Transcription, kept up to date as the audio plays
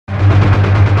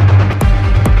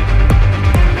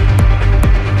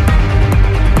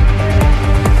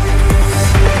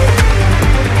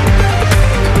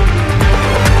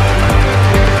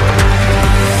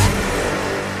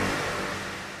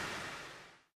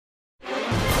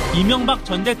이명박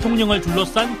전 대통령을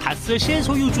둘러싼 다스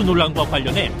실소유주 논란과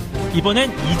관련해 이번엔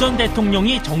이 전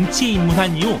대통령이 정치에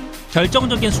입문한 이후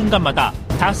결정적인 순간마다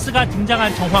다스가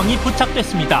등장한 정황이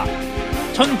포착됐습니다.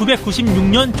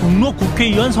 1996년 종로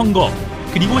국회의원 선거,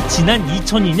 그리고 지난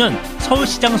 2002년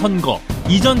서울시장 선거,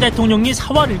 이 전 대통령이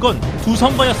사활을 건 두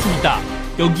선거였습니다.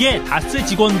 여기에 다스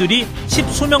직원들이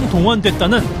 10수명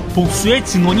동원됐다는 복수의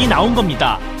증언이 나온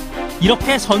겁니다.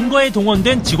 이렇게 선거에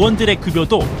동원된 직원들의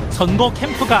급여도 선거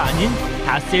캠프가 아닌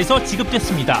다스에서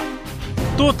지급됐습니다.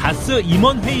 또 다스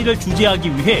임원회의를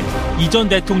주재하기 위해 이 전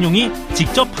대통령이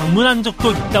직접 방문한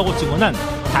적도 있다고 증언한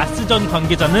다스 전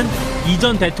관계자는 이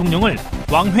전 대통령을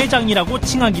왕 회장이라고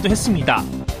칭하기도 했습니다.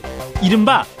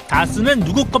 이른바 다스는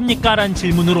누구 겁니까? 라는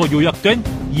질문으로 요약된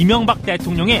이명박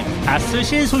대통령의 다스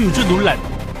실소유주 논란.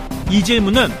 이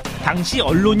질문은 당시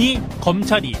언론이,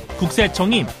 검찰이,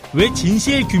 국세청이 왜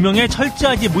진실 규명에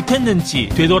철저하지 못했는지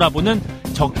되돌아보는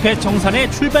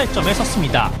적폐청산의 출발점에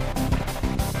섰습니다.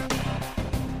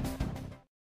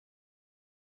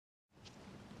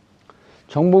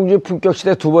 정봉주의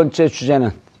품격시대 두 번째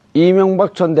주제는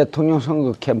이명박 전 대통령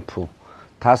선거 캠프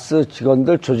다스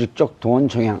직원들 조직적 동원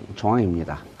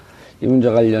정황입니다. 이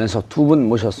문제와 관련해서 두 분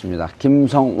모셨습니다.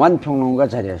 김성완 평론가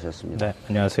자리하셨습니다. 네,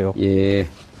 안녕하세요. 예.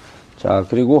 자,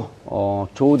 그리고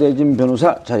조대진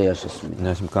변호사 자리하셨습니다.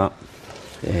 안녕하십니까.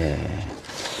 예.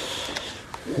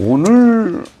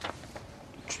 오늘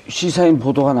시사인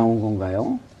보도가 나온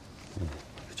건가요?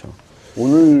 그렇죠.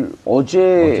 오늘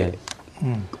어제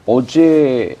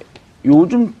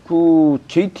요즘 그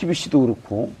JTBC도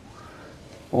그렇고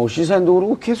시사인도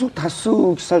그렇고 계속 다스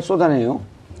기사를 쏟아내요.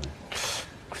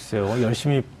 글쎄요,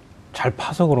 열심히 잘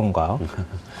파서 그런가?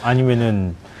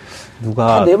 아니면은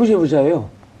누가 다 내부 제보자예요.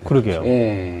 그러게요.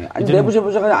 예, 아니 내부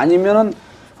제보자가 아니면은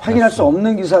확인할 수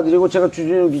없는 기사들이고 제가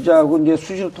주진우 기자하고 이제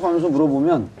수시로 통하면서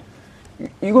물어보면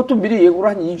이것도 미리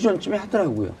예고를 한 2주 전쯤에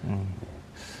하더라고요.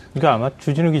 그러니까 아마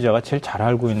주진우 기자가 제일 잘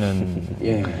알고 있는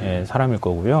예, 사람일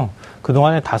거고요.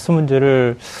 그동안에 다스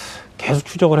문제를 계속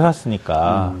추적을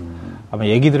해왔으니까 아마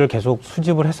얘기들을 계속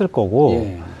수집을 했을 거고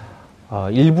예.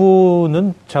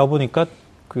 일부는 제가 보니까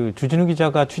그 주진우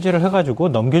기자가 취재를 해가지고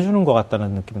넘겨주는 것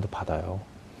같다는 느낌도 받아요.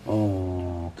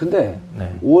 근데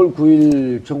네. 5월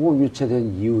 9일 정권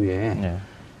교체된 이후에 네.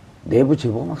 내부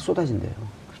제보가 막 쏟아진대요.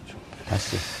 그렇죠.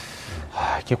 다시.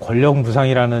 이게 권력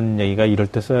무상이라는 얘기가 이럴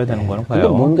때 써야 되는 거는 근데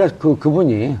봐요. 뭔가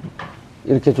그분이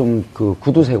이렇게 좀 그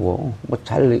구두쇠고 뭐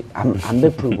잘 안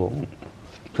베풀고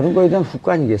그런 거에 대한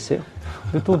후과 아니겠어요?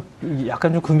 근데 또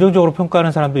약간 좀 긍정적으로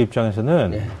평가하는 사람들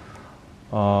입장에서는 네.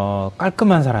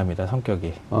 깔끔한 사람이다,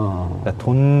 성격이. 그러니까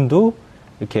돈도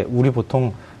이렇게 우리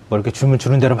보통 뭐 이렇게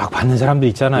주는 대로 막 받는 사람들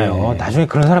있잖아요. 예. 나중에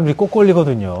그런 사람들이 꼭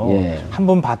걸리거든요. 예. 한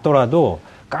번 받더라도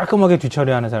깔끔하게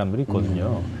뒤처리하는 사람들이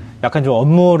있거든요. 약간 좀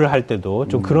업무를 할 때도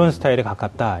좀 그런 스타일에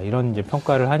가깝다, 이런 이제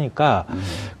평가를 하니까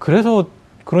그래서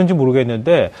그런지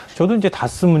모르겠는데 저도 이제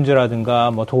다스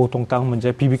문제라든가 뭐 도곡동 땅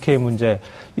문제, BBK 문제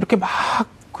이렇게 막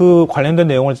그 관련된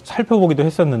내용을 살펴보기도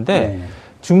했었는데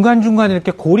중간중간에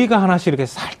이렇게 고리가 하나씩 이렇게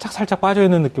살짝 빠져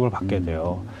있는 느낌을 받게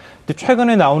돼요. 근데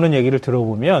최근에 나오는 얘기를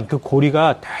들어보면 그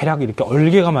고리가 대략 이렇게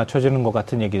얼개가 맞춰지는 것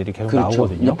같은 얘기들이 계속 그렇죠.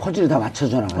 나오거든요. 이제 퍼즐이 다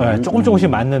맞춰져 나가요. 네, 조금씩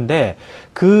맞는데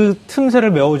그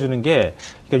틈새를 메워주는 게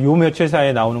그러니까 요 며칠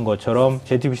사이에 나오는 것처럼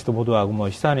JTBC도 보도하고 뭐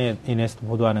시사인에서도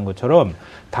보도하는 것처럼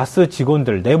다스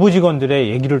직원들, 내부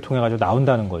직원들의 얘기를 통해 가지고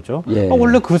나온다는 거죠. 예.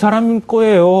 원래 그 사람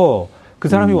거예요. 그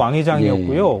사람이 왕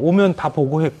회장이었고요. 예. 오면 다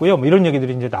보고했고요. 뭐 이런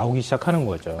얘기들이 이제 나오기 시작하는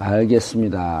거죠.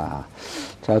 알겠습니다.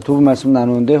 자, 두 분 말씀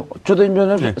나누는데 조대진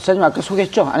변호사님 아까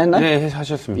소개했죠? 안 했나요? 네,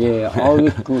 하셨습니다. 예,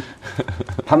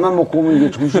 밥만 먹고 오면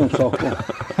이게 정신이 없어갖고.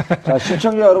 자,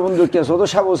 시청자 여러분들께서도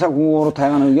샵5490으로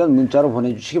다양한 의견 문자로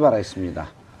보내주시기 바라겠습니다.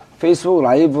 페이스북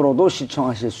라이브로도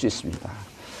시청하실 수 있습니다.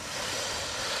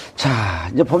 자,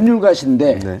 이제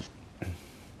법률가신데, 네.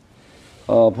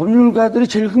 법률가들이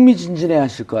제일 흥미진진해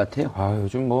하실 것 같아요.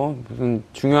 요즘 뭐, 무슨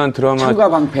중요한 드라마. 창과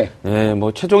방패. 예,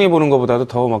 뭐, 최종이 보는 것보다도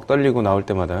더 막 떨리고 나올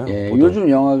때마다요. 예, 요즘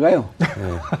영화가요. 네.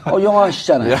 영화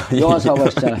하시잖아요. 영화 사업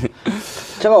하시잖아요.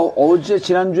 제가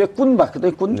지난주에 꾼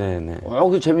봤거든요, 꾼. 네네.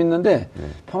 그게 재밌는데,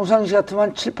 평상시 같으면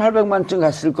한 700~800만쯤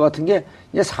갔을 것 같은 게,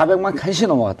 이제 400만 칸씩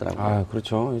넘어갔더라고요.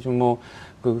 그렇죠. 요즘 뭐,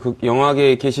 그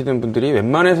영화계에 계시던 분들이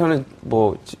웬만해서는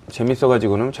뭐,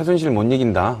 재밌어가지고는 최순실 못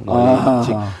이긴다.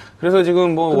 그래서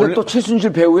지금 뭐. 근데 또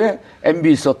최순실 배우에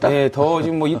MB 있었다? 네, 더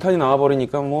지금 뭐 2탄이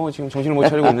나와버리니까 뭐 지금 정신을 못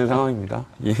차리고 있는 상황입니다.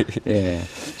 예. 예.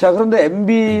 자, 그런데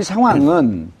MB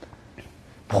상황은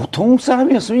보통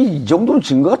사람이었으면 이 정도로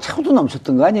증거가 차고도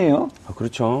넘쳤던 거 아니에요?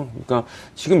 그렇죠. 그러니까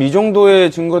지금 이 정도의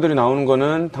증거들이 나오는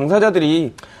거는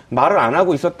당사자들이 말을 안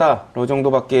하고 있었다. 그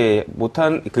정도밖에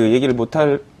얘기를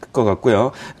못할 것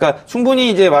같고요. 그러니까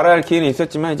충분히 이제 말할 기회는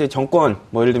있었지만 이제 정권,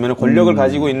 뭐 예를 들면 권력을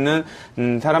가지고 있는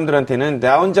사람들한테는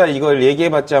나 혼자 이걸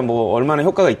얘기해봤자 뭐 얼마나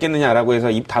효과가 있겠느냐라고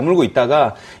해서 입 다물고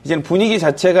있다가 이제는 분위기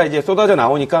자체가 이제 쏟아져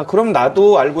나오니까 그럼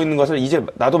나도 알고 있는 것을 이제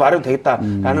나도 말해도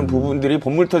되겠다라는 부분들이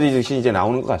본물 터지듯이 이제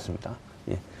나오는 것 같습니다.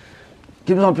 예.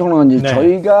 김성환 평론가님, 네.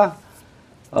 저희가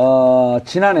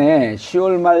지난해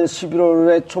 10월 말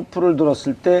 11월에 촛불을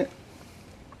들었을 때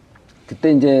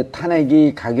그때 이제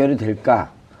탄핵이 가결이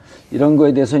될까 이런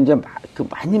거에 대해서 이제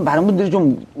많은 분들이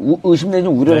좀 의심 내지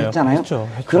우려를 네, 했잖아요. 했죠.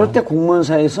 그럴 때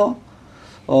공무원사에서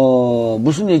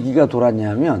무슨 얘기가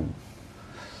돌았냐면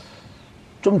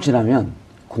좀 지나면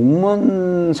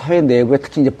공무원 사회 내부에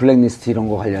특히 이제 블랙리스트 이런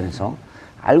거 관련해서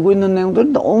알고 있는 내용들이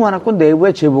너무 많았고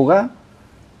내부의 제보가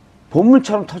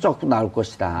본물처럼 터져갖고 나올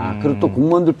것이다. 그리고 또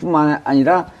공무원들뿐만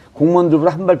아니라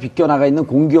공무원들보다 한 발 비껴나가 있는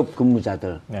공기업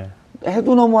근무자들. 네.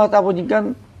 해도 너무하다 보니까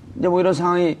이제 뭐 이런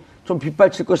상황이 좀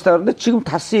빗발칠 것이다. 그런데 지금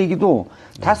다스 얘기도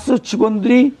다스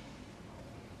직원들이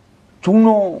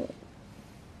종로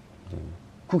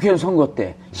국회의원 선거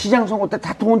때, 시장 선거 때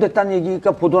다 동원됐다는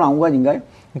얘기가 보도 나온 거 아닌가요?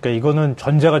 그러니까 이거는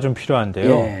전제가 좀 필요한데요.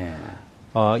 예.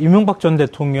 이명박 전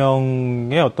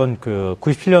대통령의 어떤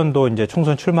 97년도 이제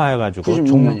총선 출마해가지고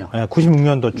 96년이요.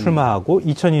 96년도 출마하고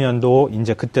 2002년도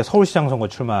이제 그때 서울시장 선거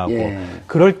출마하고 예.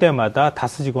 그럴 때마다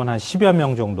다스 직원 한 10여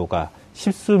명 정도가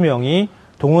 10수 명이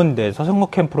동원돼서 선거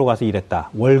캠프로 가서 일했다.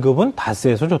 월급은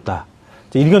다스에서 줬다.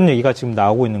 이런 얘기가 지금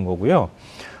나오고 있는 거고요.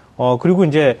 그리고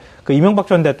이제 그 이명박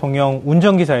전 대통령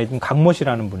운전기사인 강모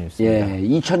씨라는 분이 있습니다. 예,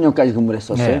 2000년까지 근무를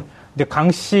했었어요. 네. 근데 강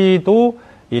씨도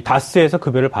이 다스에서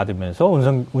급여를 받으면서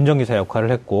운전기사 역할을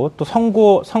했고 또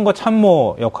선거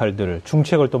참모 역할들을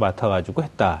중책을 또 맡아가지고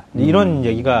했다. 이런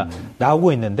얘기가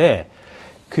나오고 있는데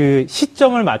그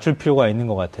시점을 맞출 필요가 있는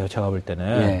것 같아요. 제가 볼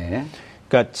때는. 예.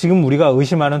 그러니까 지금 우리가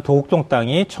의심하는 도곡동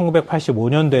땅이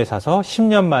 1985년도에 사서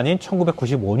 10년 만인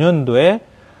 1995년도에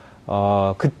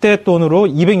그때 돈으로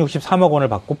 263억 원을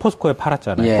받고 포스코에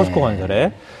팔았잖아요. 예. 포스코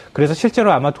건설에. 그래서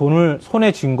실제로 아마 돈을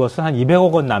손에 쥔 것은 한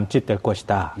 200억 원 남짓 될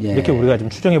것이다. 예. 이렇게 우리가 좀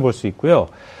추정해 볼 수 있고요.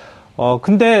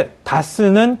 근데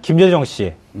다스는 김재정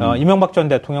씨, 이명박 전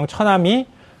대통령 처남이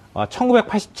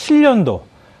 1987년도에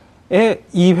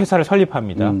이 회사를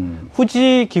설립합니다.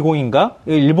 후지 기공인가?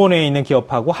 일본에 있는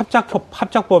기업하고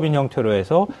합작법인 형태로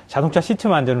해서 자동차 시트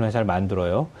만드는 회사를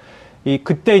만들어요.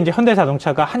 그때 이제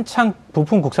현대자동차가 한창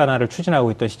부품 국산화를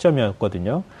추진하고 있던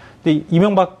시점이었거든요. 근데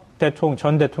이명박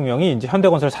전 대통령이 이제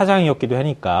현대건설 사장이었기도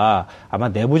하니까 아마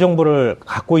내부 정보를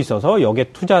갖고 있어서 여기에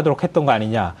투자하도록 했던 거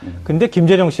아니냐. 근데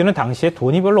김재정 씨는 당시에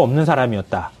돈이 별로 없는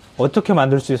사람이었다. 어떻게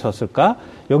만들 수 있었을까?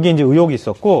 여기에 이제 의혹이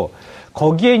있었고,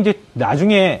 거기에 이제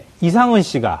나중에 이상은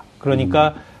씨가,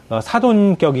 그러니까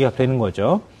사돈격이가 되는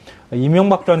거죠.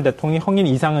 이명박 전 대통령 형인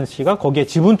이상은 씨가 거기에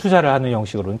지분 투자를 하는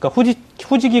형식으로, 그러니까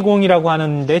후지기공이라고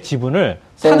하는데 지분을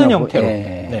사는 형태로,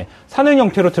 예. 네, 사는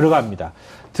형태로 들어갑니다.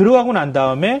 들어가고 난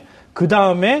다음에, 그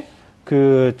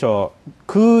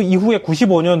이후에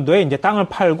 95년도에 이제 땅을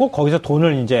팔고 거기서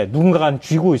돈을 이제 누군가가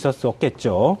쥐고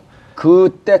있었겠죠.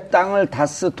 그때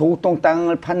다스 도곡동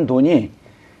땅을 판 돈이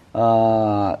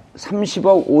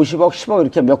 30억, 50억, 10억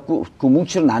이렇게 그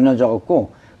뭉치로 나눠져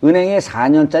갖고 은행에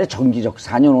 4년,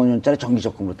 5년짜리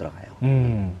정기적금으로 들어가요.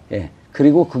 예.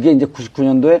 그리고 그게 이제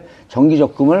 99년도에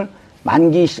정기적금을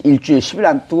만기 일주일 10일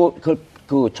안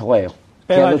두고 저거예요.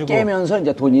 빼가지고 깨면서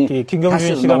이제 돈이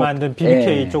김경준 씨가 만든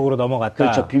BBK 쪽으로 넘어갔다.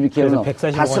 그렇죠. BBK로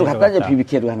다스로 갖다 이제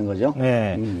BBK로 하는 거죠.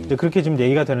 네. 그렇게 지금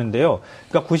얘기가 되는데요.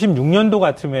 그러니까 96년도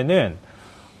같으면은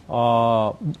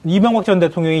이명박 전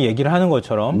대통령이 얘기를 하는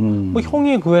것처럼 뭐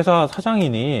형이 그 회사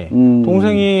사장이니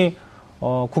동생이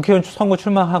국회의원 선거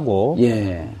출마하고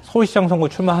예. 서울시장 선거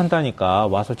출마한다니까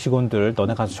와서 직원들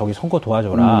너네 가서 저기 선거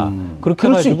도와줘라. 그렇게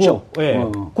그럴 수 해가지고 있죠. 예,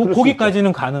 그럴 수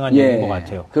거기까지는 가능한 예. 얘기인 것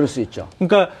같아요. 그럴 수 있죠.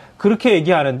 그러니까 그렇게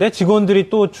얘기하는데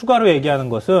직원들이 또 추가로 얘기하는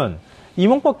것은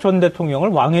이명박 전 대통령을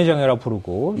왕회장이라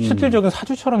부르고 실질적인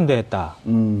사주처럼 대했다.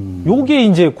 요게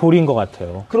이제 고리인 것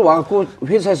같아요. 그리고 와갖고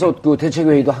회사에서 그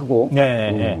대책회의도 하고.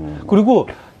 네. 네. 그리고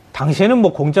당시에는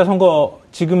뭐 공짜 선거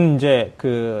지금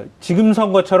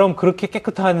선거처럼 그렇게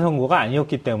깨끗한 선거가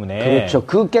아니었기 때문에. 그렇죠.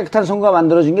 그 깨끗한 선거가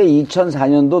만들어진 게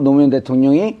 2004년도 노무현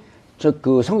대통령이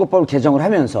그 선거법을 개정을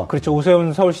하면서. 그렇죠.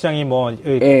 오세훈 서울시장이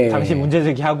예. 당시 문제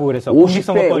제기하고 그래서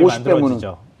공직선거법이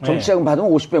만들어지죠. 정치자금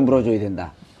받으면 50배 물어줘야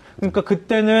된다. 그러니까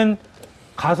그때는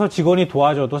가서 직원이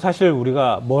도와줘도 사실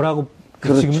우리가 뭐라고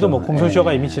그렇죠. 지금도 뭐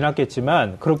공소시효가 이미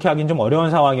지났겠지만 그렇게 하긴 좀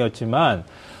어려운 상황이었지만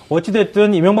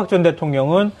어찌됐든 이명박 전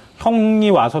대통령은 형이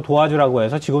와서 도와주라고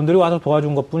해서 직원들이 와서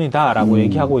도와준 것뿐이다라고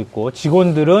얘기하고 있고,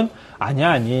 직원들은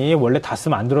아니 원래 다스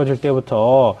만들어질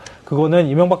때부터 그거는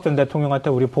이명박 전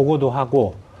대통령한테 우리 보고도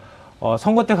하고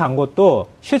선거 때 간 것도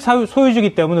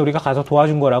실소유주기 때문에 우리가 가서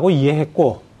도와준 거라고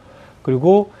이해했고,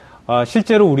 그리고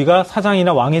실제로 우리가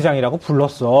사장이나 왕회장이라고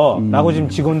불렀어 라고 지금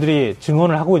직원들이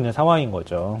증언을 하고 있는 상황인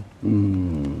거죠.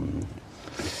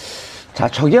 자,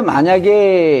 저게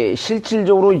만약에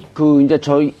실질적으로 이제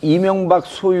이명박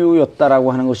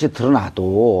소유였다라고 하는 것이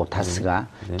드러나도 다스가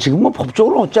지금 뭐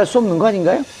법적으로 어찌할 수 없는 거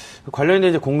아닌가요? 관련된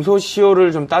이제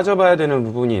공소시효를 좀 따져봐야 되는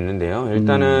부분이 있는데요.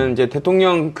 일단은 이제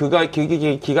대통령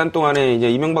기간 동안에 이제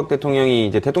이명박 대통령이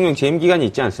이제 대통령 재임 기간이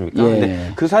있지 않습니까? 예.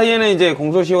 근데 그 사이에는 이제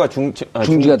공소시효가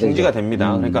중지가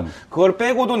됩니다. 그러니까 그걸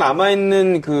빼고도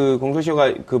남아있는 그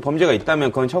공소시효가 그 범죄가 있다면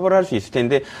그건 처벌할 수 있을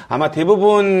텐데 아마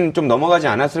대부분 좀 넘어가지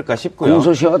않았을까 싶고요.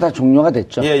 공소시효가 다 종료가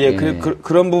됐죠. 예.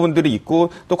 그런 부분들이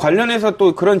있고 또 관련해서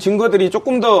또 그런 증거들이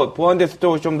조금 더 보완돼서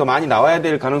좀 더 많이 나와야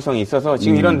될 가능성이 있어서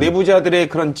지금 이런 내부자들의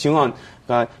그런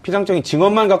그러니까 피상적인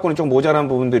증언만 갖고는 좀 모자란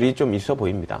부분들이 좀 있어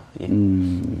보입니다. 예.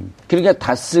 그러니까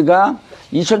다스가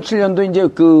 2007년도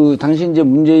이제 당시 이제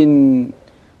문재인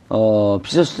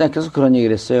비서실장께서 그런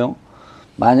얘기를 했어요.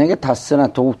 만약에 다스나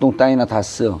도곡동 땅이나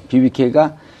다스,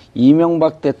 BBK가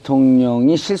이명박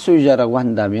대통령이 실소유자라고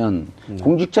한다면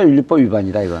공직자윤리법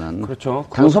위반이다 이거는. 그렇죠.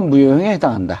 당선 무효형에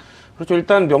해당한다. 그렇죠.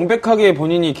 일단 명백하게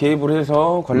본인이 개입을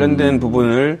해서 관련된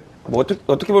부분을 뭐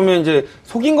어떻게 보면 이제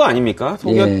속인 거 아닙니까?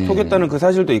 속였다는 그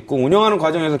사실도 있고 운영하는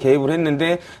과정에서 개입을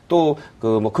했는데 또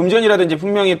뭐 금전이라든지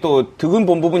분명히 또 득은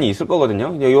본 부분이 있을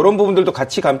거거든요. 이런 부분들도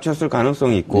같이 감췄을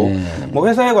가능성이 있고 뭐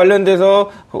회사에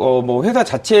관련돼서 뭐 회사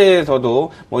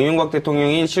자체에서도 뭐 이명박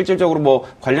대통령이 실질적으로 뭐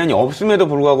관련이 없음에도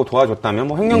불구하고 도와줬다면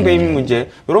뭐 횡령 배임 문제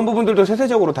이런 부분들도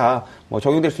세세적으로 다 뭐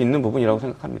적용될 수 있는 부분이라고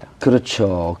생각합니다.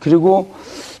 그렇죠. 그리고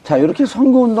자 이렇게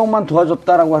선거운동만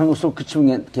도와줬다라고 하는 것으로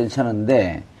그치면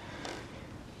괜찮은데.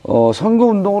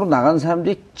 선거운동으로 나간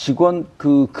사람들이 직원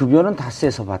급여는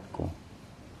다스에서 받고.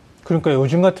 그러니까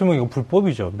요즘 같으면 이거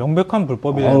불법이죠. 명백한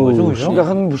불법이 되는 거죠, 그죠?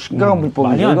 심각한 불법이죠.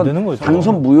 많이 안 되는 거죠.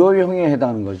 당선 무효형에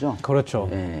해당하는 거죠. 그렇죠.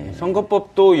 예.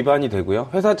 선거법도 위반이 되고요.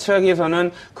 회사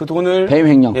측에서는 그 돈을 배임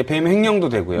횡령, 배임 횡령도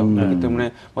되고요. 그렇기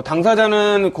때문에 뭐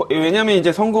당사자는 왜냐하면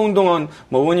이제 선거운동원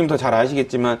뭐 의원님 더 잘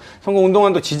아시겠지만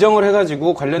선거운동원도 지정을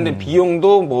해가지고 관련된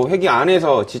비용도 뭐 회기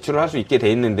안에서 지출을 할 수 있게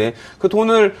돼 있는데 그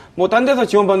돈을 뭐 딴 데서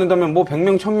지원받는다면 뭐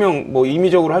 100명, 1000명 뭐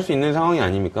임의적으로 할 수 있는 상황이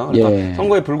아닙니까? 그러니까 예.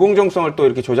 선거의 불공정성을 또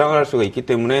이렇게 조장할 수가 있기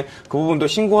때문에 그 부분도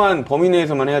신고한 범위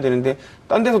내에서만 해야 되는데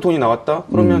딴 데서 돈이 나왔다?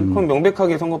 그러면 그건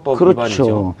명백하게 선거법 그렇죠.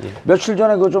 위반이죠. 예. 며칠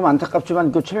전에 좀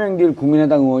안타깝지만 최명길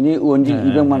국민의당 의원이 의원직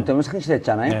 200만 원 때문에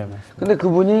상실했잖아요. 네, 근데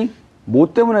그분이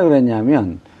뭐 때문에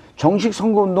그랬냐면 정식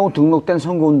선거운동 등록된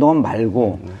선거운동원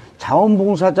말고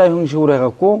자원봉사자 형식으로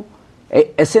해갖고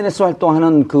SNS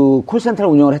활동하는 그 콜센터를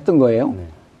운영을 했던 거예요.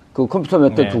 그 컴퓨터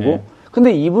몇 대 두고.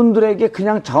 근데 이분들에게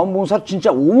그냥 자원봉사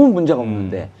진짜 오면 문제가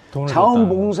없는데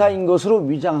자원봉사인 것으로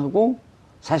위장하고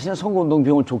사실은 선거운동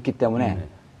비용을 줬기 때문에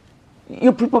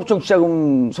이거 불법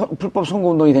정치자금, 불법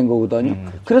선거운동이 된 거거든요.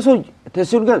 그래서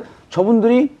됐어요. 그러니까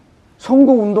저분들이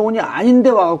선거운동원이 아닌데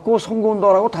와갖고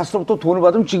선거운동을 하고 다스로부터 돈을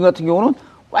받으면 지금 같은 경우는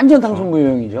완전 당선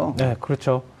무효형이죠. 네,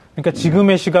 그렇죠. 그러니까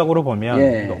지금의 시각으로 보면,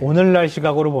 예. 오늘날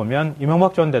시각으로 보면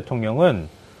이명박 전 대통령은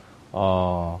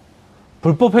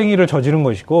불법 행위를 저지른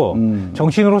것이고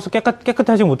정치인으로서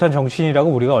깨끗하지 못한 정치인이라고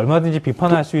우리가 얼마든지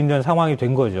비판할 수 있는 상황이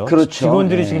된 거죠. 그렇죠.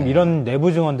 직원들이 예. 지금 이런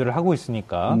내부 증언들을 하고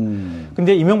있으니까.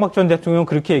 근데 이명박 전 대통령은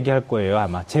그렇게 얘기할 거예요.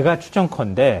 아마 제가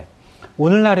추정컨대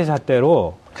오늘날의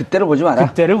잣대로 그때를 보지 마라.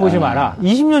 그때를 보지 마라.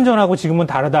 20년 전하고 지금은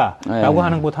다르다라고 예.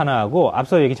 하는 것 하나하고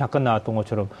앞서 얘기 잠깐 나왔던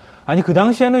것처럼 아니 그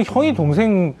당시에는 형이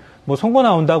동생 뭐 선거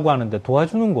나온다고 하는데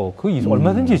도와주는 거 그거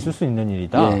얼마든지 있을 수 있는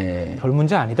일이다. 예. 별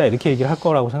문제 아니다. 이렇게 얘기를 할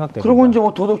거라고 생각됩니다. 그리고 이제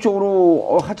뭐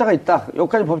도덕적으로 하자가 있다.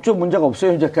 여기까지 법적 문제가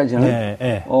없어요. 현재까지는. 네,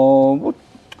 네. 뭐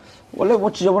원래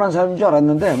뭐 지저분한 사람인 줄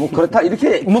알았는데 뭐 그렇다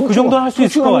이렇게 뭐 그 정도는 할 수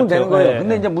있을 것 같아요. 되는 거예요. 네,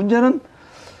 근데 네. 이제 문제는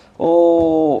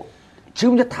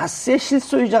지금 이제 다스의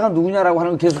실소유자가 누구냐라고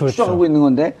하는 걸 계속 그렇죠. 추정하고 있는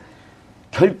건데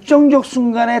결정적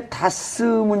순간에 다스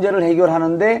문제를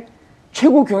해결하는데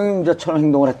최고 경영자처럼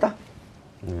행동을 했다.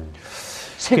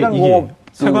 세관공업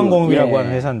세관공업이라고 예.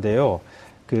 하는 회사인데요.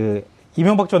 그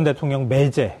이명박 전 대통령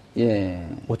매제 예.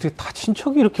 어떻게 다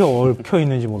친척이 이렇게 얽혀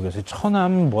있는지 모르겠어요.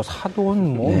 처남, 뭐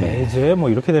사돈, 뭐 매제, 뭐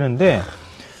이렇게 되는데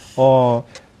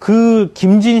그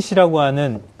김진 씨라고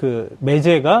하는 그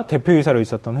매제가 대표이사로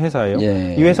있었던 회사예요.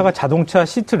 예. 이 회사가 자동차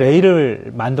시트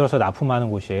레일을 만들어서 납품하는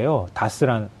곳이에요.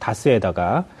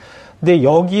 다스에다가. 근데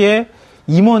여기에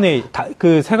임원회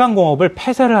그 세관공업을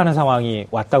폐쇄를 하는 상황이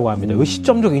왔다고 합니다. 이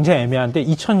시점도 굉장히 애매한데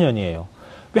 2000년이에요.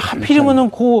 왜 하필이면은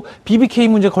그 BBK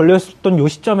문제 걸렸었던 요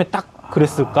시점에 딱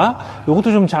그랬을까?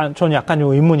 요것도 좀 전 약간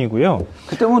좀 의문이고요.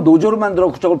 그때 뭐 노조를 만들어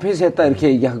국적을 폐쇄했다 이렇게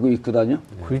얘기하고 있거든요.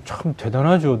 그게 참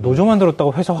대단하죠. 노조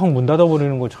만들었다고 회사 확 문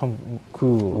닫아버리는 거 참,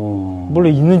 물론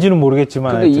있는지는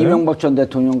모르겠지만. 근데 이명박 전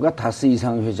대통령과 다스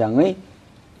이상 회장의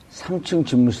 3층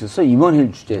집무실에서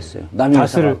임원회를 주재했어요.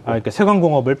 다스를, 그러니까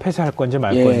세관공업을 폐쇄할 건지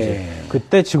말 건지.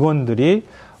 그때 직원들이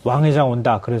왕 회장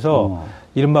온다. 그래서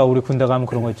이른바 우리 군대 가면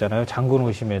그런 거 있잖아요. 장군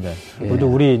오시면은.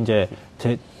 우리 이제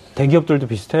대기업들도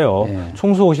비슷해요.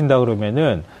 총수 오신다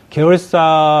그러면은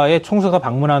계열사의 총수가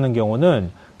방문하는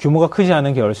경우는 규모가 크지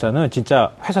않은 계열사는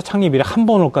진짜 회사 창립일에 한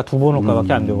번 올까 두 번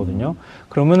올까밖에 안 되거든요.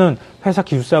 그러면은 회사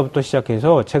기숙사부터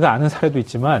시작해서 제가 아는 사례도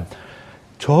있지만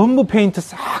전부 페인트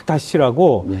싹 다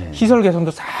칠하고 시설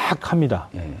개선도 싹 합니다.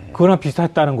 그거랑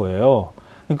비슷했다는 거예요.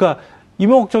 그러니까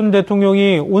이명박 전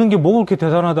대통령이 오는 게 뭐 그렇게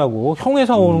대단하다고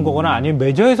형에서 오는 거거나 아니면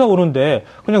매저에서 오는데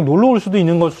그냥 놀러 올 수도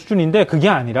있는 것 수준인데 그게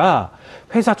아니라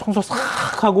회사 청소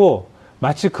싹 하고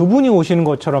마치 그분이 오시는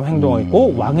것처럼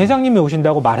행동했고 왕 회장님이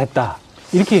오신다고 말했다.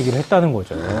 이렇게 얘기를 했다는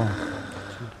거죠.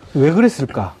 왜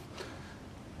그랬을까?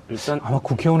 일단 아마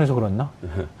국회의원에서 그랬나?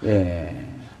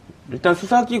 일단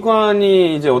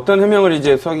수사기관이 이제 어떤 해명을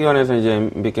이제 수사기관에서 이제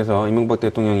MB께서 이명박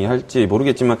대통령이 할지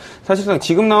모르겠지만 사실상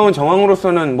지금 나온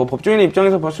정황으로서는 뭐 법조인의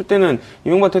입장에서 봤을 때는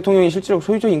이명박 대통령이 실질적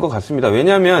소유주인 것 같습니다.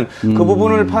 왜냐하면 그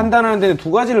부분을 판단하는 데는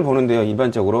두 가지를 보는데요.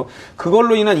 일반적으로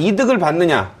그걸로 인한 이득을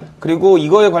받느냐 그리고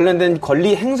이거에 관련된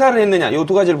권리 행사를 했느냐 요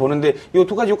두 가지를 보는데 요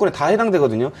두 가지 요건에 다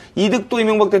해당되거든요. 이득도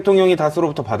이명박 대통령이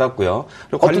다스로부터 받았고요.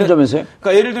 어떤 점에서요?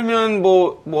 그러니까 예를 들면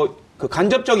그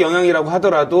간접적 영향이라고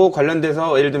하더라도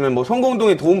관련돼서 예를 들면 뭐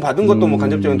선거운동에 도움 받은 것도 뭐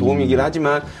간접적인 도움이긴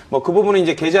하지만 뭐 그 부분은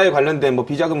이제 계좌에 관련된 뭐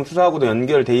비자금 수사하고도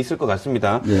연결돼 있을 것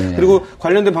같습니다. 그리고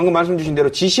관련된 방금 말씀 주신 대로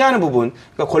지시하는 부분,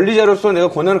 그러니까 권리자로서 내가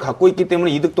권한을 갖고 있기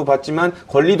때문에 이득도 받지만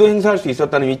권리도 행사할 수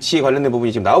있었다는 위치에 관련된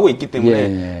부분이 지금 나오고 있기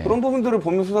때문에 그런 부분들을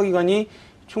보면 수사기관이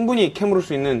충분히 캐물을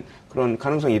수 있는 그런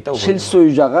가능성이 있다고 봅니다.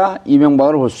 실소유자가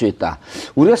이명박을 볼 수 있다.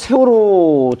 우리가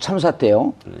세월호 참사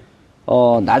때요.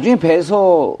 나중에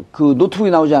배에서 그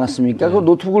노트북이 나오지 않았습니까? 그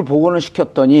노트북을 복원을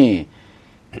시켰더니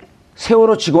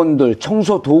세월호 직원들,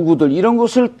 청소 도구들 이런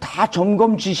것을 다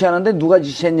점검 지시하는데 누가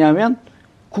지시했냐면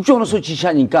국정원에서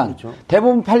지시하니까 그렇죠.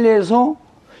 대법원 판례에서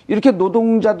이렇게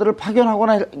노동자들을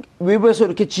파견하거나 외부에서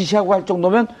이렇게 지시하고 할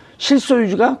정도면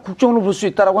실소유주가 국정원을 볼 수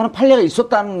있다라고 하는 판례가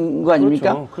있었다는 거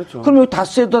아닙니까? 그렇죠. 그렇죠. 그럼 여기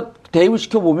다스에다 대입을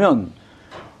시켜보면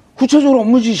구체적으로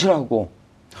업무 지시를 하고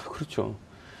그렇죠.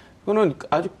 그거는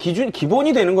아주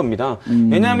기본이 되는 겁니다.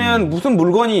 왜냐하면 무슨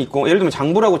물건이 있고, 예를 들면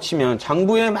장부라고 치면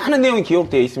장부에 많은 내용이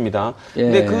기록되어 있습니다.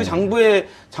 근데 그 장부에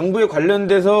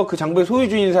관련돼서 그 장부의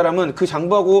소유주인 사람은 그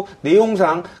장부하고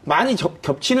내용상 많이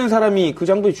겹치는 사람이 그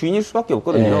장부의 주인일 수밖에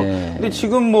없거든요. 근데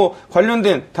지금 뭐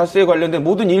다스에 관련된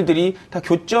모든 일들이 다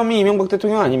교점이 이명박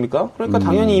대통령 아닙니까? 그러니까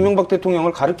당연히 이명박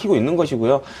대통령을 가리키고 있는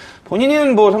것이고요.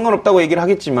 본인은 뭐 상관없다고 얘기를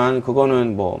하겠지만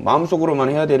그거는 뭐 마음속으로만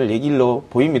해야 될 얘기로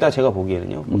보입니다. 제가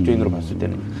보기에는요. 법조인으로 봤을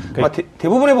때는.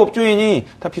 대부분의 법조인이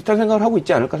다 비슷한 생각을 하고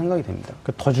있지 않을까 생각이 됩니다.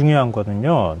 더 중요한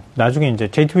거는요. 나중에 이제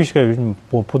JTBC가 요즘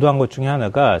보도한 것 중에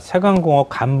하나가 세관공업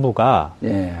간부가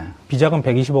비자금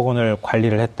 120억 원을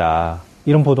관리를 했다.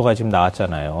 이런 보도가 지금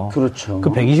나왔잖아요. 그렇죠.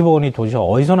 그 120억 원이 도대체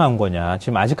어디서 나온 거냐.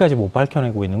 지금 아직까지 못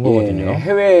밝혀내고 있는 거거든요.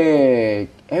 해외에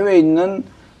있는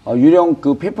유령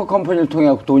그 페이퍼 컴퍼니를 통해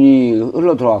돈이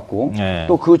흘러 들어왔고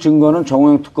또 그 증거는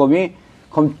정호영 특검이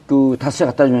그 다스에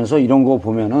갖다 주면서 이런 거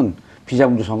보면은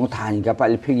비자금 조성은 다 아니까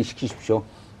빨리 폐기시키십시오.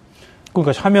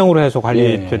 그러니까 사명으로 해서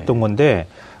관리됐던 건데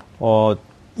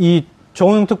이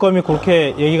정호영 특검이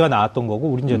그렇게 얘기가 나왔던 거고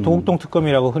우리 이제 도곡동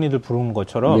특검이라고 흔히들 부르는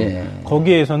것처럼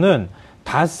거기에서는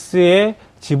다스에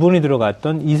지분이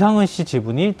들어갔던 이상은 씨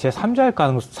지분이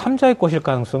제3자의 것일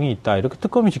가능성이 있다. 이렇게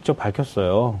특검이 직접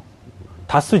밝혔어요.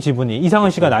 다스 지분이 이상은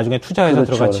씨가 나중에 투자해서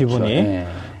들어간 지분이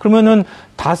그러면은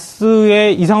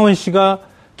다스의 이상은 씨가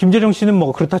김재정 씨는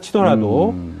뭐 그렇다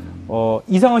치더라도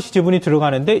이상은 씨 지분이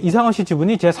들어가는데 이상은 씨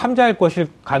지분이 제3자일 것일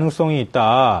가능성이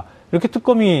있다. 이렇게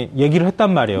특검이 얘기를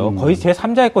했단 말이에요. 거의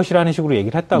제3자의 것이라는 식으로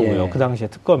얘기를 했다고요. 그 당시에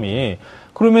특검이.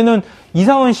 그러면은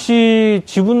이상은 씨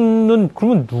지분은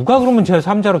그러면 누가 그러면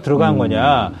제3자로 들어간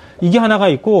거냐. 이게 하나가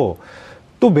있고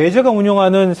또 매제가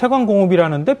운영하는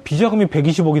세관공업이라는데 비자금이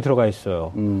 120억이 들어가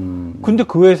있어요. 근데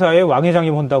그 회사에 왕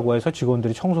회장님 온다고 해서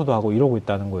직원들이 청소도 하고 이러고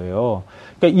있다는 거예요.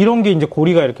 그러니까 이런 게 이제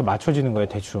고리가 이렇게 맞춰지는 거예요,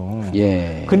 대충.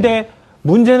 근데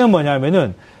문제는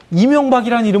뭐냐면은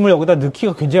이명박이라는 이름을 여기다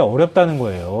넣기가 굉장히 어렵다는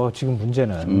거예요. 지금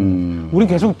문제는. 우리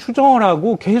계속 추정을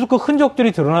하고 계속 그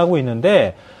흔적들이 드러나고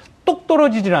있는데 똑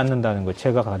떨어지질 않는다는 거예요.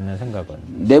 제가 갖는 생각은.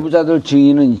 내부자들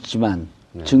증인은 있지만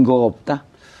증거가 없다?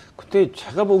 그때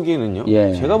제가 보기에는요.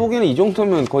 예. 제가 보기에는 이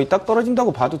정도면 거의 딱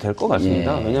떨어진다고 봐도 될 것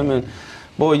같습니다. 왜냐하면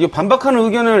뭐 이게 반박하는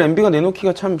의견을 MB가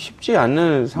내놓기가 참 쉽지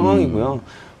않은 상황이고요.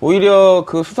 오히려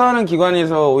그 수사하는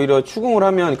기관에서 오히려 추궁을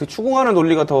하면 그 추궁하는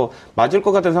논리가 더 맞을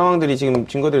것 같은 상황들이 지금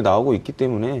증거들이 나오고 있기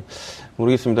때문에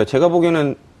모르겠습니다. 제가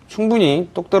보기에는 충분히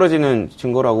똑 떨어지는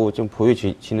증거라고 좀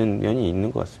보여지는 면이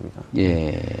있는 것 같습니다.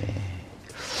 예.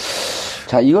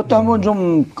 자, 이것도 한번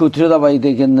좀 들여다봐야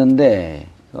되겠는데,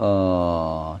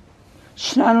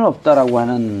 신화는 없다라고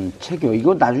하는 책이요.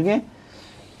 이거 나중에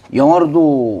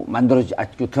영화로도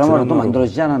드라마로도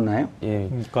만들어지지 않았나요? 예.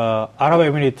 그러니까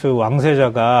아랍에미리트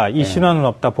왕세자가 이 신화는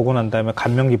없다 보고 난 다음에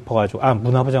감명 깊어가지고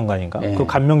문화부 장관인가? 그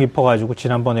감명 깊어가지고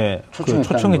지난번에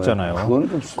초청했잖아요.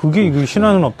 그게 그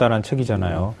신화는 없다라는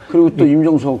책이잖아요. 그리고 또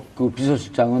임종석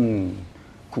비서실장은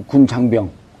군 장병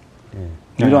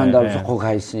위로한다고 해서 거기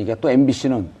가 있으니까 또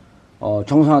MBC는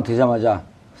정상화 되자마자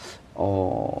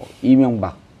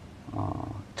이명박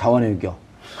자원외교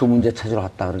그 문제 찾으러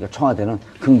갔다. 그러니까 청와대는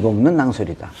근거 없는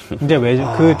낭설이다. 근데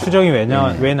그 추정이 왜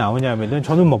나오냐면은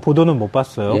저는 뭐 보도는 못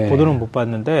봤어요. 보도는 못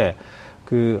봤는데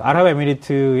그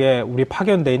아랍에미리트에 우리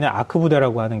파견돼 있는 아크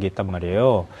부대라고 하는 게 있단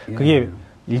말이에요. 그게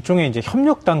일종의 이제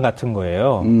협력단 같은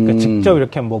거예요. 그러니까 직접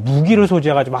이렇게 뭐 무기를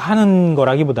소지해가지고 하는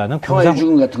거라기보다는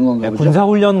평화주군 같은 건가 보죠?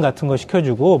 군사훈련 같은 거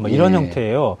시켜주고 뭐 이런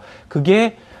형태예요.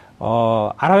 그게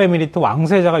아랍에미리트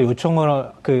왕세자가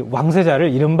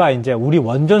왕세자를 이른바 이제 우리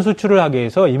원전 수출을 하기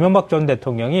위해서 이명박 전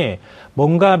대통령이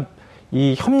뭔가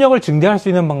이 협력을 증대할 수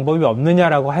있는 방법이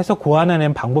없느냐라고 해서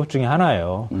고안해낸 방법 중에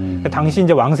하나예요. 그러니까 당시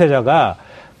이제 왕세자가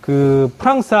그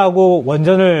프랑스하고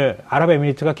원전을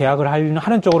아랍에미리트가 계약을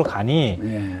하는 쪽으로 가니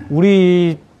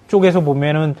우리 쪽에서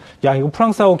보면은 야, 이거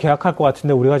프랑스하고 계약할 것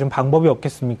같은데 우리가 좀 방법이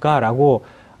없겠습니까? 라고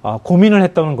고민을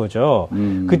했던 거죠.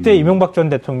 그때 이명박 전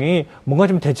대통령이 뭔가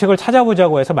좀 대책을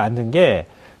찾아보자고 해서 만든 게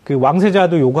그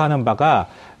왕세자도 요구하는 바가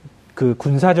그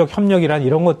군사적 협력이란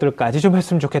이런 것들까지 좀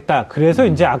했으면 좋겠다. 그래서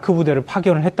이제 아크 부대를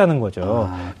파견을 했다는 거죠.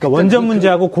 그러니까 원전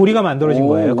문제하고 고리가 만들어진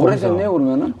거예요. 오래됐네요,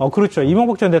 그러면은? 그렇죠.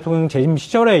 이명박 전 대통령 재임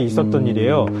시절에 있었던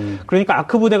일이에요. 그러니까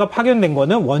아크 부대가 파견된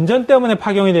거는 원전 때문에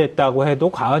파견이 됐다고 해도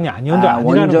과언이 아니라는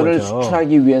원전을 거죠.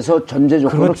 수출하기 위해서 전제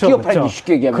조건으로 끼어팔기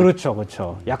쉽게 얘기하면.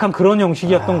 그렇죠. 약간 그런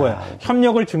형식이었던 거예요.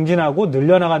 협력을 증진하고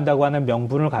늘려나간다고 하는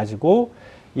명분을 가지고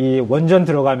이 원전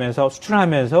들어가면서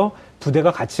수출하면서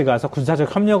부대가 같이 가서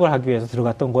군사적 협력을 하기 위해서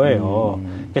들어갔던 거예요.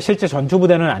 그러니까 실제 전투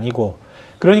부대는 아니고.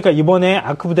 그러니까 이번에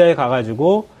아크 부대에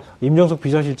가가지고 임종석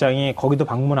비서실장이 거기도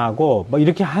방문하고 뭐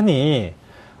이렇게 하니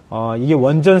이게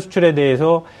원전 수출에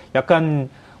대해서 약간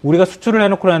우리가 수출을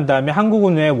해놓고 난 다음에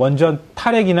한국은 왜 원전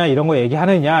탈핵이나 이런 거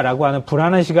얘기하느냐라고 하는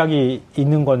불안한 시각이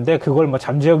있는 건데 그걸 뭐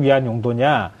잠재우기 위한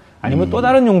용도냐 아니면 또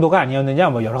다른 용도가 아니었느냐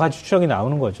뭐 여러 가지 추정이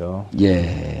나오는 거죠.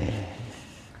 예.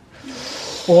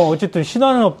 어쨌든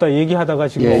신화는 없다 얘기하다가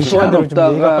지금 신화는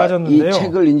없다가 빠졌는데요. 이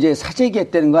책을 이제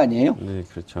사재기했다는 거 아니에요? 네,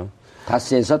 그렇죠.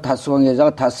 다스에서 다스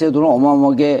관계자가 다스의 돈을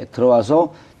어마어마하게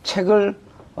들어와서 책을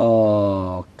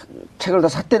다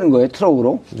샀다는 거예요,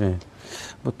 트럭으로. 네.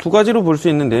 뭐 두 가지로 볼 수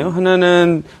있는데요.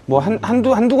 하나는 뭐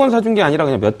한두 권 사준 게 아니라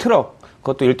그냥 몇 트럭.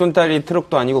 그것도 1톤짜리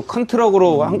트럭도 아니고 큰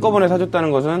트럭으로 한꺼번에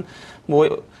사줬다는 것은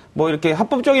뭐 이렇게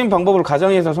합법적인 방법을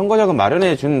가정해서 선거자금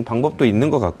마련해 준 방법도 있는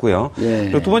것 같고요.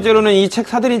 그리고 두 번째로는 이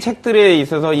사들인 책들에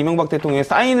있어서 이명박 대통령의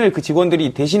사인을 그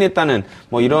직원들이 대신했다는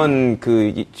뭐 이런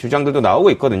그 주장들도 나오고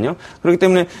있거든요. 그렇기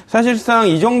때문에 사실상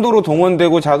이 정도로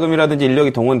동원되고 자금이라든지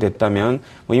인력이 동원됐다면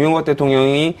뭐 이명박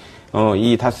대통령이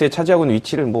이 다스에 차지하고 있는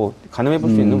위치를 뭐 가늠해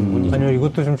볼 수 있는 부분이죠. 아니요,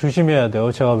 이것도 좀 조심해야 돼요.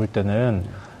 제가 볼 때는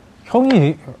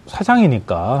형이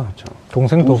사장이니까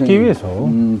동생 돕기 위해서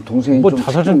동생이 뭐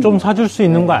자사전 좀 사줄 수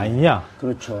있는 거 아니냐.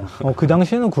 그렇죠. 그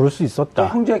당시에는 그럴 수 있었다.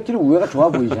 형제끼리 우애가 좋아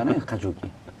보이잖아요, 가족이.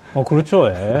 그렇죠.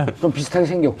 예. 좀 비슷하게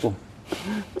생겼고.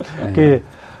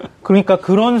 그러니까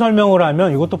그런 설명을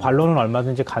하면 이것도 반론은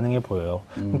얼마든지 가능해 보여요.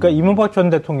 그러니까 이명박 전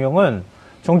대통령은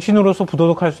정치인으로서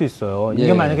부도덕할 수 있어요.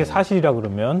 이게 만약에 사실이라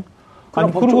그러면.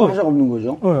 법적으로 하자가 없는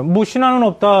거죠. 뭐 신화는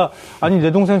없다. 아니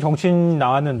내 동생 정치인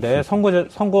나왔는데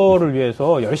선거를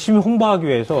위해서 열심히 홍보하기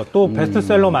위해서 또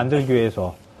베스트셀러 만들기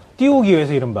위해서 띄우기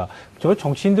위해서 이른바 저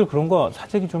정치인들 그런 거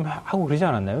사재기 좀 하고 그러지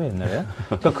않았나요 옛날에?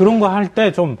 그러니까 그런 거 할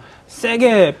때 좀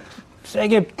세게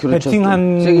그렇죠.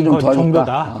 베팅한 것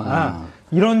정도다.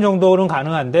 이런 정도는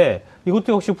가능한데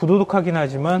이것도 역시 부도덕하긴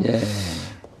하지만.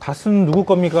 다스는 누구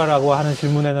겁니까? 라고 하는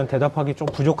질문에는 대답하기 좀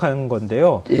부족한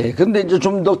건데요. 근데 이제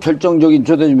좀 더 결정적인,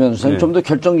 조대주 변호사님, 좀 더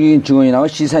결정적인 증언이 나와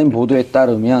시사인 보도에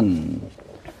따르면,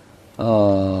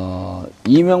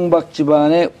 이명박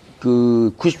집안의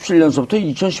그 97년서부터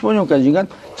 2015년까지 그러니까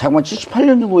장관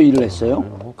 78년 정도 일을 했어요.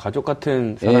 뭐 가족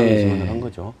같은 사람이 지원을 한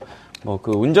거죠. 뭐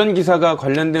그 운전기사가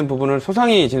관련된 부분을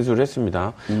소상히 진술을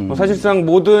했습니다. 뭐 사실상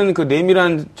모든 그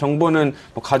내밀한 정보는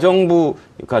뭐 가정부,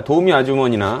 그러니까 도우미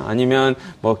아주머니나 아니면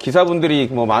뭐 기사분들이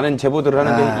뭐 많은 제보들을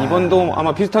하는데 이번도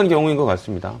아마 비슷한 경우인 것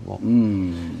같습니다. 뭐.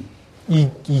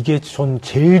 이게 전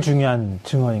제일 중요한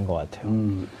증언인 것 같아요.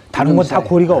 다른 건 다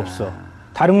고리가 없어.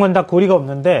 다른 건 다 고리가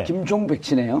없는데. 김종백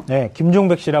씨네요. 네,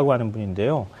 김종백 씨라고 하는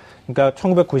분인데요. 그러니까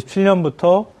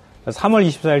 1997년부터 3월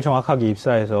 24일 정확하게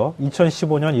입사해서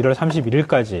 2015년 1월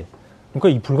 31일까지. 그러니까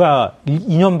이 불과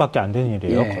 2년밖에 안 되는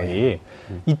일이에요, 거의.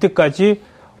 이때까지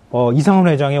이상훈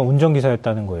회장의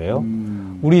운전기사였다는 거예요.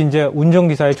 우리 이제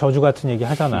운전기사의 저주 같은 얘기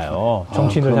하잖아요.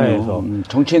 정치인들 사이에서.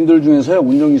 정치인들 중에서요,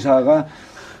 운전기사가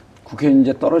국회의원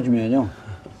이제 떨어지면요,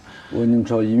 의원님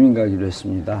저 이민 가기로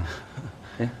했습니다.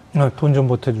 예? 돈 좀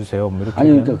보태주세요. 뭐 이렇게. 아니,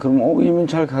 그러니까 그럼 이민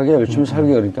잘 가게 열심히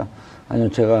살게 그러니까. 아니요,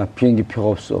 제가 비행기표가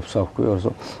없어갖고요.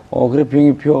 그래서, 그래,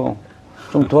 비행기표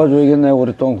좀 도와줘야겠네요.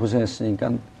 오랫동안 고생했으니까.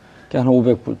 한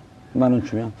 500만 원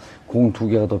주면 공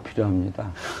 2개가 더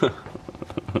필요합니다.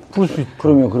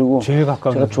 그러면, 그리고 제일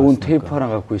가까운 제가 좋은 테이프 하나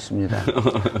갖고 있습니다.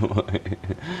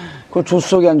 그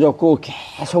조수석에 앉았고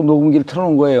계속 녹음기를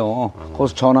틀어놓은 거예요.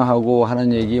 거기서 전화하고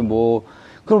하는 얘기 뭐,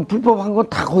 그럼 불법한 건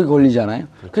다 거기 걸리잖아요.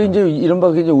 그렇죠. 그 이제 이른바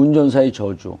이제 운전사의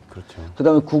저주. 그렇죠. 그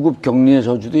다음에 구급 격리의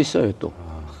저주도 있어요, 또.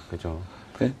 그죠.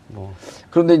 네? 뭐.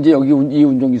 그런데 이제 여기 이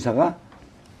운전기사가,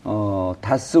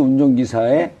 다스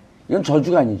운전기사의, 이건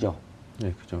저주가 아니죠.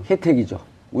 네, 그죠. 혜택이죠.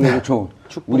 우리에게 좋은.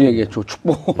 축복. 우리에게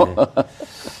축복.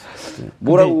 네.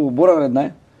 뭐라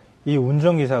그랬나요? 이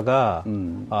운전기사가,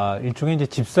 일종의 이제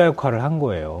집사 역할을 한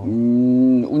거예요.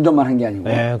 운전만 한 게 아니고.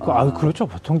 네, 그렇죠.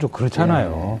 보통 좀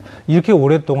그렇잖아요. 네. 이렇게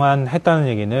오랫동안 했다는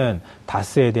얘기는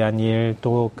다스에 대한 일,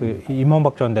 또 그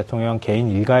이명박 전 대통령 개인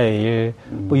일가의 일,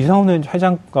 뭐 이상훈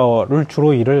회장 거를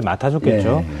주로 일을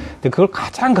맡아줬겠죠. 네. 근데 그걸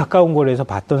가장 가까운 거리에서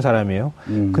봤던 사람이에요.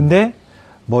 근데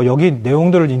뭐 여기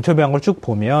내용들을 인터뷰한 걸 쭉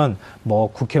보면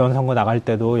뭐 국회의원 선거 나갈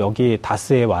때도 여기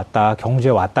다스에 왔다,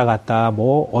 경주에 왔다 갔다,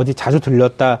 뭐 어디 자주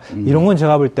들렸다 이런 건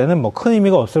제가 볼 때는 뭐 큰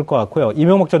의미가 없을 것 같고요.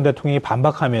 이명박 전 대통령이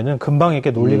반박하면은 금방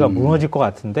이렇게 논리가 무너질 것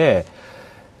같은데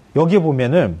여기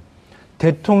보면은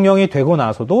대통령이 되고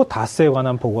나서도 다스에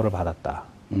관한 보고를 받았다.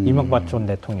 이명박 전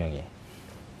대통령이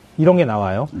이런 게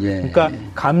나와요. 예. 그러니까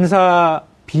감사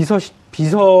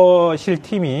비서실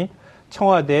팀이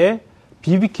청와대에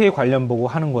BBK 관련 보고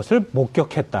하는 것을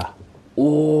목격했다.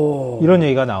 이런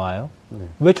얘기가 나와요. 네.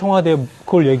 왜 청와대에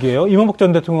그걸 얘기해요? 이명박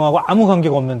전 대통령하고 아무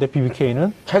관계가 없는데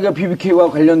BBK는? 자기가 BBK와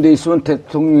관련돼 있으면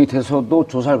대통령이 돼서도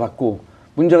조사를 받고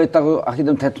문제가 있다고 하게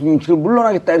되면 대통령직을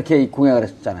물러나겠다 이렇게 공약을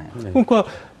했었잖아요. 네. 그러니까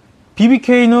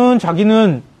BBK는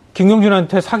자기는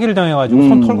김경준한테 사기를 당해가지고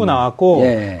손 털고 나왔고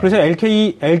예. 그래서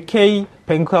LK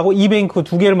뱅크하고 E뱅크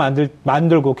두 개를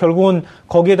만들고 결국은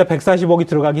거기에다 140억이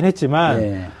들어가긴 했지만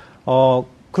예.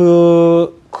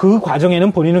 그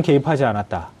과정에는 본인은 개입하지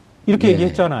않았다. 이렇게 예.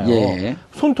 얘기했잖아요. 예.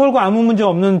 손 털고 아무 문제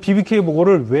없는 BBK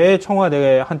보고를 왜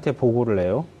청와대한테 보고를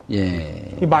해요?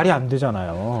 예. 이 말이 안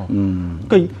되잖아요.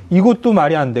 그러니까 이것도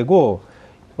말이 안 되고,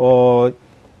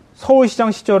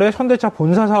 서울시장 시절에 현대차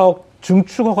본사 사업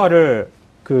증축 허가를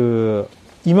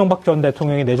이명박 전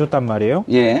대통령이 내줬단 말이에요.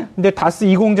 예. 근데 다스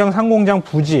 2공장, 3공장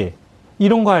부지,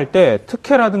 이런 거 할 때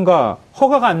특혜라든가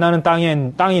허가가 안 나는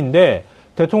땅인데,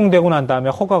 대통령 되고 난 다음에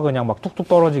허가 그냥 막 뚝뚝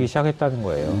떨어지기 시작했다는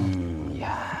거예요.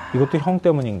 이것도 형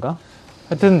때문인가?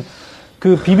 하여튼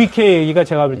그 BBK 얘기가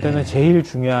제가 볼 때는 예. 제일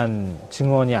중요한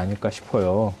증언이 아닐까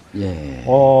싶어요. 예.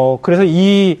 그래서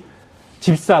이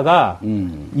집사가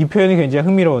이 표현이 굉장히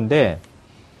흥미로운데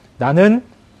나는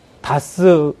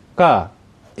다스가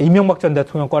이명박 전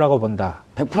대통령 거라고 본다.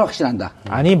 100% 확신한다.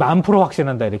 아니 10,000%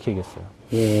 확신한다 이렇게 얘기했어요.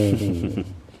 예.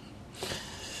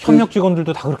 협력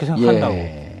직원들도 다 그렇게 생각한다고.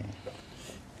 예.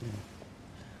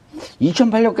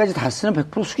 2008년까지 다스는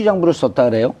 100% 수기장부를 썼다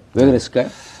그래요? 왜 그랬을까요?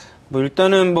 뭐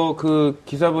일단은 뭐 그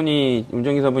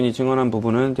운전기사분이 증언한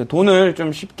부분은 이제 돈을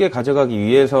좀 쉽게 가져가기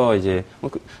위해서 이제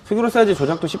수기로 사이즈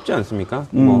조작도 쉽지 않습니까?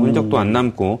 뭐 흔적도 안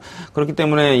남고 그렇기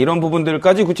때문에 이런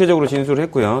부분들까지 구체적으로 진술을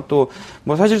했고요. 또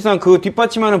뭐 사실상 그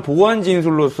뒷받침하는 보완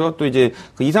진술로서 또 이제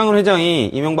그 이상훈 회장이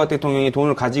이명박 대통령이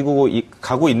돈을 가지고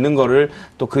가고 있는 거를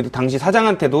또 그 당시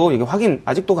사장한테도 이게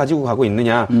아직도 가지고 가고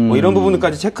있느냐 뭐 이런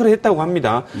부분들까지 체크를 했다고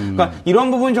합니다. 그러니까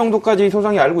이런 부분 정도까지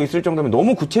소상히 알고 있을 정도면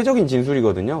너무 구체적인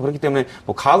진술이거든요. 그렇기 때문에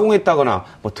뭐 가공했다거나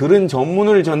뭐 들은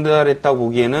전문을 전달했다고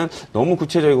보기에는 너무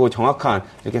구체적이고 정확한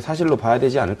이렇게 사실로 봐야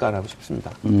되지 않을까라고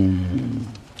싶습니다.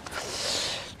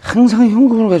 항상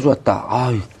현금을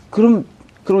가져왔다. 그럼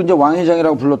이제 왕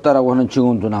회장이라고 불렀다라고 하는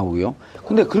증언도 나오고요.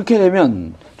 근데 그렇게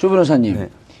되면 조 변호사님, 네.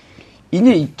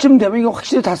 이제 이쯤 되면 이거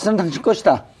확실히 다스는 당신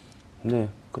것이다. 네,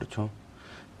 그렇죠.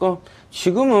 그러니까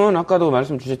지금은 아까도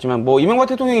말씀 주셨지만 뭐 이명박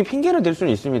대통령이 핑계를 댈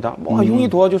수는 있습니다. 뭐 형이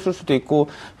도와줬을 수도 있고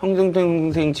형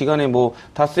동생 지간에 뭐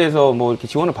다스에서 뭐 이렇게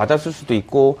지원을 받았을 수도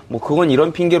있고 뭐 그건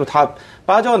이런 핑계로 다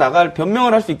빠져나갈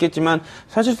변명을 할 수 있겠지만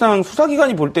사실상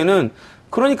수사기관이 볼 때는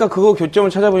그러니까 그거 교점을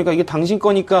찾아보니까 이게 당신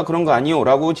거니까 그런 거 아니요?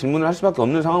 라고 질문을 할 수밖에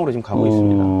없는 상황으로 지금 가고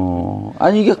있습니다.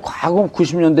 아니, 이게 과거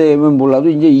 90년대면 몰라도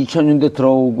이제 2000년대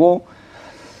들어오고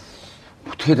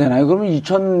어떻게 되나요? 그러면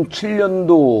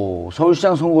 2007년도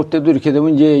서울시장 선거 때도 이렇게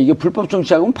되면 이제 이게 불법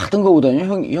정치자금 받은 거거든요.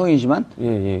 형이지만.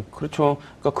 예. 그렇죠.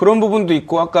 그러니까 그런 부분도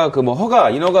있고 아까 그 뭐 허가,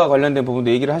 인허가 관련된 부분도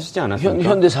얘기를 하시지 않았습니까?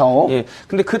 현대 사업. 예.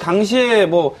 근데 그 당시에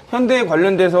뭐 현대에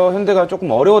관련돼서 현대가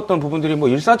조금 어려웠던 부분들이 뭐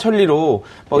일사천리로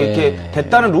뭐 이렇게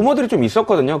됐다는 루머들이 좀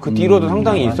있었거든요. 그 뒤로도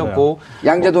상당히 맞아요. 있었고.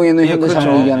 양재동에 있는 현대 사업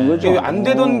그렇죠. 얘기하는 거죠. 예, 안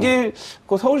되던 게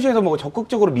그 서울시에서 뭐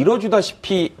적극적으로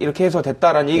밀어주다시피 이렇게 해서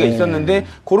됐다라는 얘기가 있었는데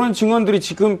그런 증언들이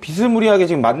지금 비스무리하게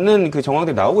지금 맞는 그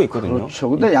정황들이 나오고 있거든요. 그렇죠.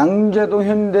 근데 양재동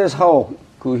현대 사업,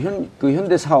 그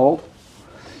현대 사업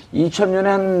 2000년에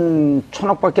한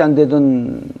 1000억밖에 안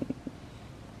되던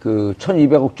그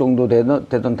 1200억 정도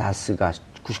되던 다스가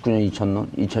 99년,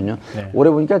 2000년. 네. 올해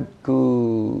보니까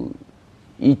그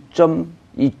 2조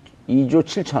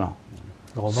 7천억.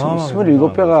 어마어마하게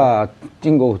 27배가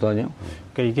뛴 거거든요.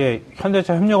 그러니까 이게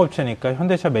현대차 협력업체니까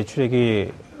현대차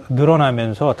매출액이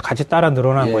늘어나면서 같이 따라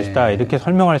늘어난 것이다. 이렇게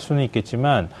설명할 수는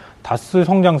있겠지만 다스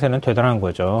성장세는 대단한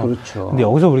거죠. 그렇죠. 근데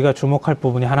여기서 우리가 주목할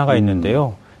부분이 하나가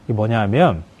있는데요. 이게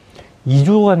뭐냐면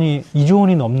 2조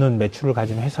원이 넘는 매출을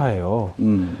가진 회사예요.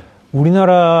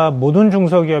 우리나라 모든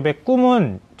중소기업의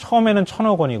꿈은 처음에는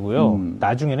 1,000억 원이고요.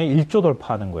 나중에는 1조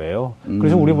돌파하는 거예요.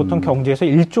 그래서 우리 보통 경제에서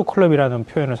 1조 클럽이라는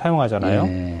표현을 사용하잖아요.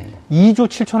 2조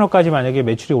 7천억까지 만약에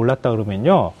매출이 올랐다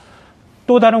그러면요.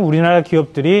 또 다른 우리나라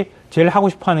기업들이 제일 하고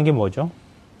싶어 하는 게 뭐죠?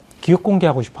 기업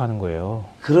공개하고 싶어 하는 거예요.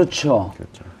 그렇죠.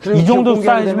 이 정도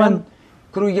사이즈만.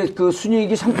 그리고 이게 그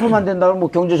순이익이 3%만 된다면 뭐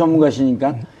경제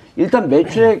전문가시니까 일단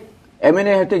매출액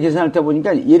M&A 할 때 계산할 때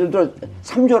보니까 예를 들어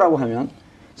 3조라고 하면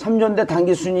 3조인데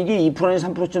단기 순이익이 2%나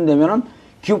 3%쯤 되면은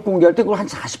기업 공개할 때 그걸 한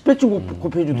 40배쯤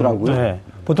곱해주더라고요. 네.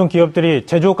 보통 기업들이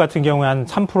제조업 같은 경우에 한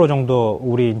 3% 정도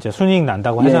우리 이제 순이익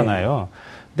난다고 하잖아요.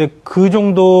 근데 그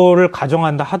정도를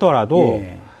가정한다 하더라도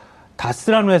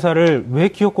다스라는 회사를 왜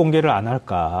기업 공개를 안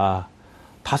할까?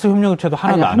 다스 협력업체도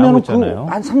하나도 안 하고 있잖아요.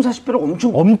 한 3,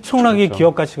 40배로 엄청나게 그렇죠.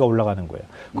 기업 가치가 올라가는 거예요.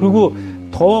 그리고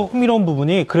더 흥미로운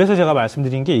부분이 그래서 제가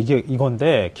말씀드린 게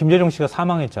이건데 김재정 씨가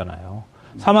사망했잖아요.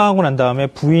 사망하고 난 다음에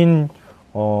부인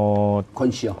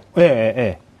권 씨요.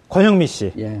 권영미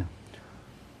씨. 예.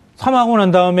 사망하고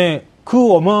난 다음에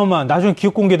그 어마어마한 나중에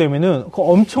기업 공개되면은 그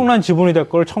엄청난 지분이 될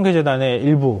걸 청계재단에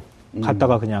일부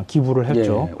갖다가 그냥 기부를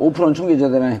했죠. 5%는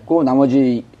청계재단에 했고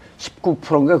나머지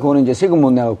 19%인가 그거는 이제 세금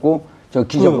못 내갖고 저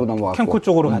기적으로 넘어갔고. 캔코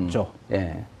쪽으로 갔죠.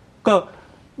 예. 그러니까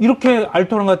이렇게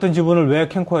알토란 같은 지분을 왜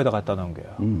캔코에다 갖다 놓은 거예요.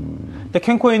 근데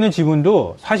캔코에 있는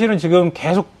지분도 사실은 지금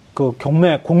계속 그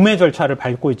공매 절차를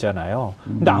밟고 있잖아요.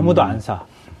 근데 아무도 안 사.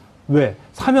 왜?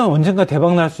 사면 언젠가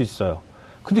대박 날 수 있어요.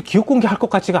 근데 기업 공개할 것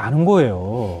같지가 않은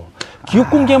거예요. 기업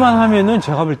공개만 하면은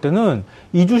제가 볼 때는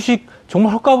이 주식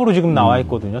정말 헐값으로 지금 나와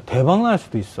있거든요. 대박 날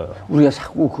수도 있어요. 우리가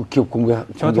사고 그 기업 공개.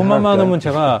 제가 돈만 많으면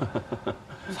제가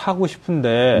사고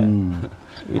싶은데.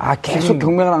 계속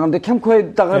경매가 나가는데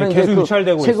캠코에다가는 네, 계속 이제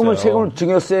유찰되고 있어요. 세금을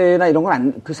증여세나 이런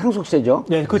건 그 상속세죠.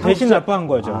 네, 그 대신 납부한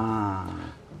거죠.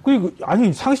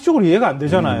 아니 상식적으로 이해가 안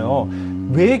되잖아요.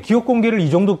 왜 기업 공개를 이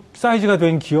정도 사이즈가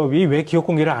된 기업이 왜 기업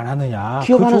공개를 안 하느냐?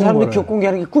 기업하는 사람들이 기업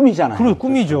공개하는 게 꿈이잖아요. 그래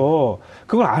꿈이죠.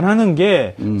 그걸 안 하는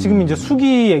게 지금 이제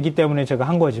수기 얘기 때문에 제가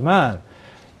한 거지만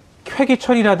회계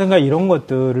처리라든가 이런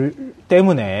것들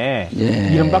때문에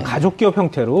이른바 가족기업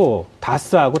형태로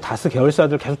다스하고 다스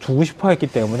계열사들 계속 두고 싶어 했기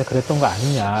때문에 그랬던 거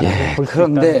아니냐.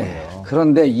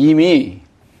 그런데 이미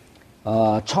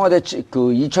청와대 그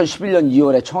 2011년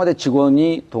 2월에 청와대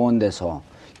직원이 동원돼서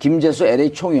김재수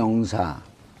LA 총영사,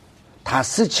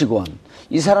 다스 직원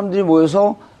이 사람들이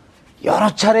모여서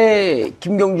여러 차례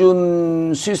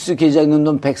김경준 스위스 계좌에 있는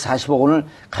돈 140억 원을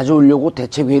가져오려고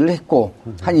대책 회의를 했고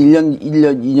한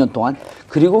 2년 동안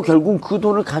그리고 결국 그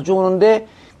돈을 가져오는데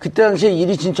그때 당시에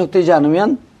일이 진척되지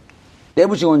않으면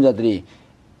내부 직원자들이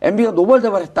MB가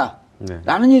노발대발했다.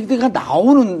 라는 얘기가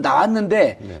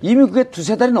나왔는데 이미 그게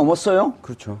두세 달이 넘었어요.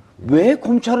 그렇죠. 왜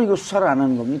검찰은 이거 수사를 안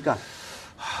하는 겁니까?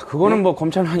 그거는 뭐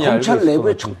검찰만이 알고 있을 검찰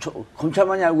내부에 것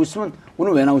검찰만이 알고 있으면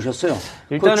오늘 왜 나오셨어요?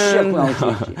 일단은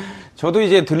저도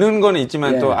이제 들은 거는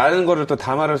있지만 또 아는 거를 또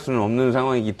다 말할 수는 없는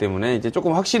상황이기 때문에 이제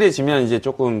조금 확실해지면 이제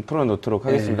조금 풀어놓도록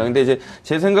하겠습니다. 근데 이제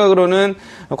제 생각으로는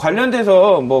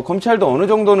관련돼서 뭐 검찰도 어느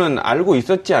정도는 알고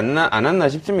있었지 않았나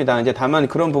싶습니다. 이제 다만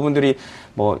그런 부분들이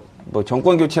뭐 뭐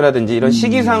정권 교체라든지 이런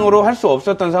시기상으로 할 수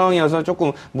없었던 상황이어서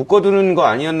조금 묶어두는 거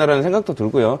아니었나라는 생각도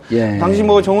들고요. 예. 당시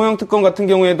뭐 정호영 특검 같은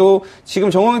경우에도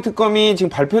지금 정호영 특검이 지금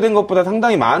발표된 것보다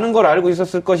상당히 많은 걸 알고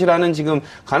있었을 것이라는 지금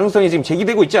가능성이 지금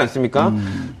제기되고 있지 않습니까?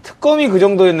 특검이 그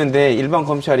정도였는데 일반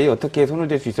검찰이 어떻게 손을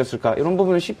댈 수 있었을까? 이런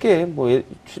부분을 쉽게 뭐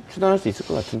추단할 수 있을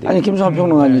것 같은데. 아니, 김성환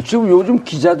평론가님, 지금 요즘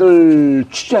기자들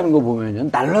취재하는 거 보면요.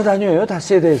 날라다녀요,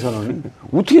 다스에 대해서는.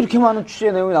 어떻게 이렇게 많은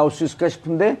취재 내용이 나올 수 있을까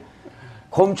싶은데,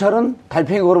 검찰은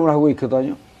달팽이 걸음을 하고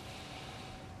있거든요.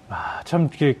 참,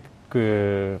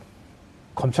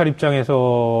 검찰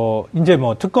입장에서, 이제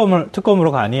뭐,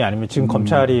 특검으로 가니, 아니면 지금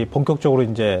검찰이 본격적으로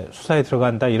이제 수사에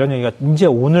들어간다, 이런 얘기가 이제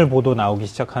오늘 보도 나오기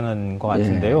시작하는 것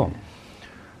같은데요.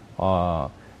 예.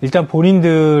 일단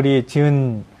본인들이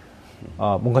지은,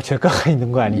 뭔가 죄가가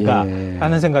있는 거 아닌가 예.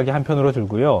 하는 생각이 한편으로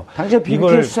들고요. 당시에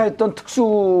BBK 수사했던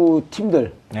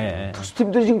특수팀들, 네.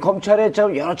 특수팀들이 지금 검찰에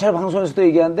여러 차례 방송에서도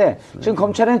얘기하는데, 지금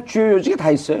검찰에 주요 요직이 다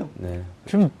있어요. 네.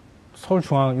 지금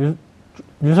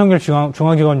윤석열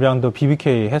중앙지검장도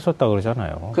BBK 했었다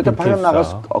그러잖아요. 그때 파견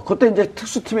나갔어. 그때 이제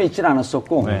특수팀에 있진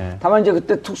않았었고, 네. 다만 이제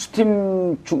그때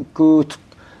특수팀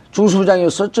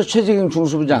중수부장이었었죠. 최재경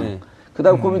중수부장. 네. 그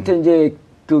다음 그 밑에 이제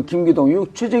그 김기동,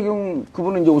 최재경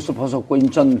그분은 이제 옷을 벗었고,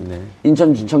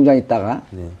 인천지청장 있다가.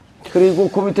 네. 그리고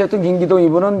그 밑에 했던 김기동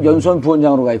이분은 연수원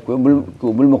부원장으로 가 있고요.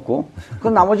 물 먹고. 그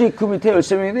나머지 그 밑에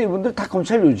 13명인데 이분들 다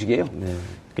검찰 요직이에요. 네.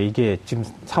 그러니까 이게 지금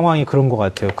상황이 그런 것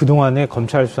같아요. 그동안에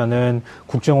검찰 수사는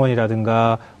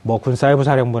국정원이라든가 뭐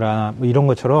군사이버사령부나 뭐 이런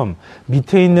것처럼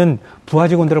밑에 있는 부하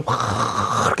직원들을 막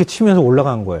이렇게 치면서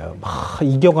올라간 거예요. 막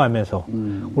이겨가면서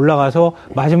올라가서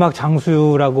마지막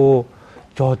장수라고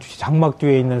저 장막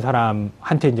뒤에 있는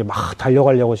사람한테 이제 막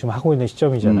달려가려고 지금 하고 있는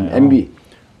시점이잖아요. MB.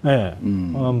 예.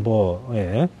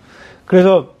 예.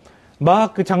 그래서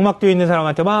막 그 장막 뒤에 있는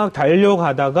사람한테 막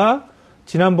달려가다가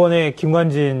지난번에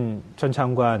김관진 전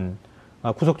장관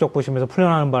구속적부심에서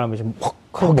풀려나는 바람에 지금 확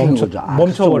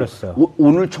멈춰버렸어요.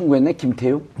 오늘 청구했네,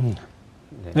 김태우?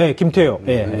 네, 김태우.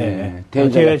 예.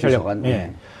 대전략비서관.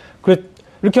 예. 그래,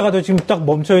 이렇게 가도 지금 딱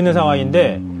멈춰있는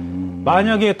상황인데,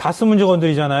 만약에 다스문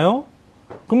직원들이잖아요?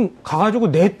 그럼 가가지고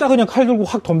냈다 그냥 칼 들고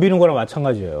확 덤비는 거랑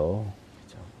마찬가지예요.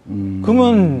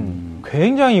 그러면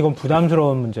굉장히 이건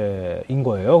부담스러운 문제인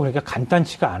거예요. 그러니까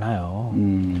간단치가 않아요.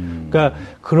 그러니까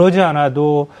그러지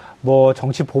않아도 뭐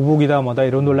정치 보복이다 뭐다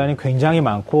이런 논란이 굉장히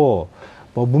많고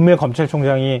뭐 문밀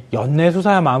검찰총장이 연내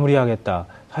수사야 마무리하겠다.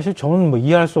 사실 저는 뭐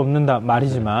이해할 수 없는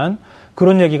말이지만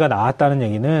그런 얘기가 나왔다는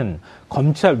얘기는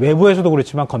검찰 외부에서도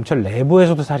그렇지만 검찰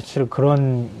내부에서도 사실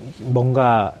그런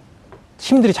뭔가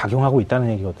힘들이 작용하고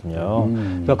있다는 얘기거든요.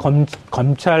 그러니까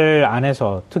검찰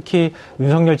안에서 특히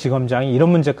윤석열 지검장이 이런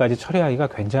문제까지 처리하기가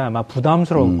굉장히 아마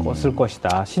부담스러웠을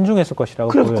것이다. 신중했을 것이라고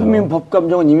보여요. 그래서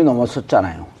국민법감정은 이미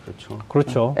넘었었잖아요.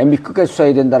 그렇죠. MB 끝까지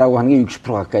수사해야 된다라고 하는 게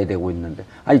 60% 가까이 되고 있는데.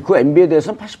 아니, 그 MB에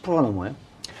대해서는 80%가 넘어요.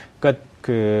 그러니까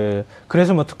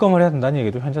그래서 뭐 특검을 해야 된다는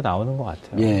얘기도 현재 나오는 것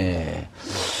같아요. 예.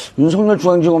 윤석열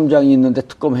중앙지검장이 있는데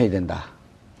특검해야 된다.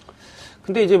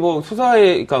 근데 이제 뭐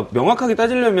수사에, 그러니까 명확하게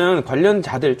따지려면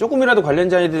관련자들, 조금이라도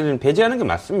관련자들은 배제하는 게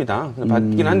맞습니다.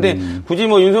 맞긴 한데, 굳이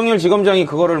뭐 윤석열 지검장이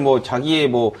그거를 뭐 자기의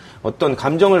뭐 어떤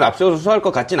감정을 앞세워서 수사할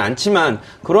것 같진 않지만,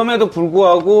 그럼에도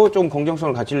불구하고 좀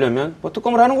공정성을 갖추려면 뭐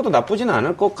특검을 하는 것도 나쁘지는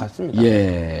않을 것 같습니다.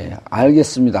 예,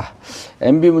 알겠습니다.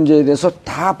 MB 문제에 대해서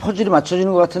다 퍼즐이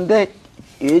맞춰지는 것 같은데,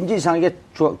 왠지 이상하게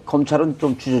검찰은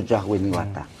좀 주저주저하고 있는 것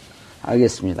같다.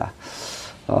 알겠습니다.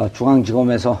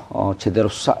 중앙지검에서 제대로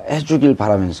수사해 주길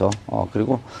바라면서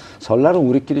그리고 설날은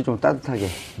우리끼리 좀 따뜻하게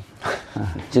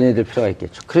지내야 될 필요가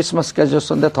있겠죠.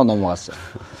 크리스마스까지였었는데 더 넘어갔어요.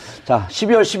 자,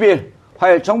 12월 12일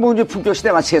화요일 정봉주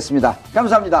품격시대 마치겠습니다.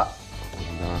 감사합니다.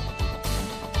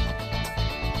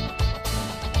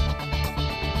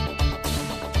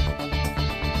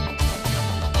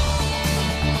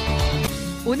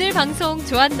 오늘 방송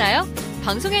좋았나요?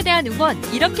 방송에 대한 응원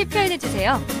이렇게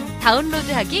표현해주세요.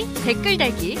 다운로드하기, 댓글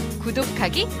달기,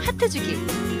 구독하기, 하트 주기.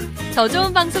 더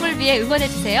좋은 방송을 위해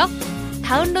응원해주세요.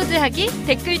 다운로드하기,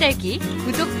 댓글 달기,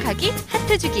 구독하기,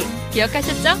 하트 주기.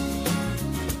 기억하셨죠?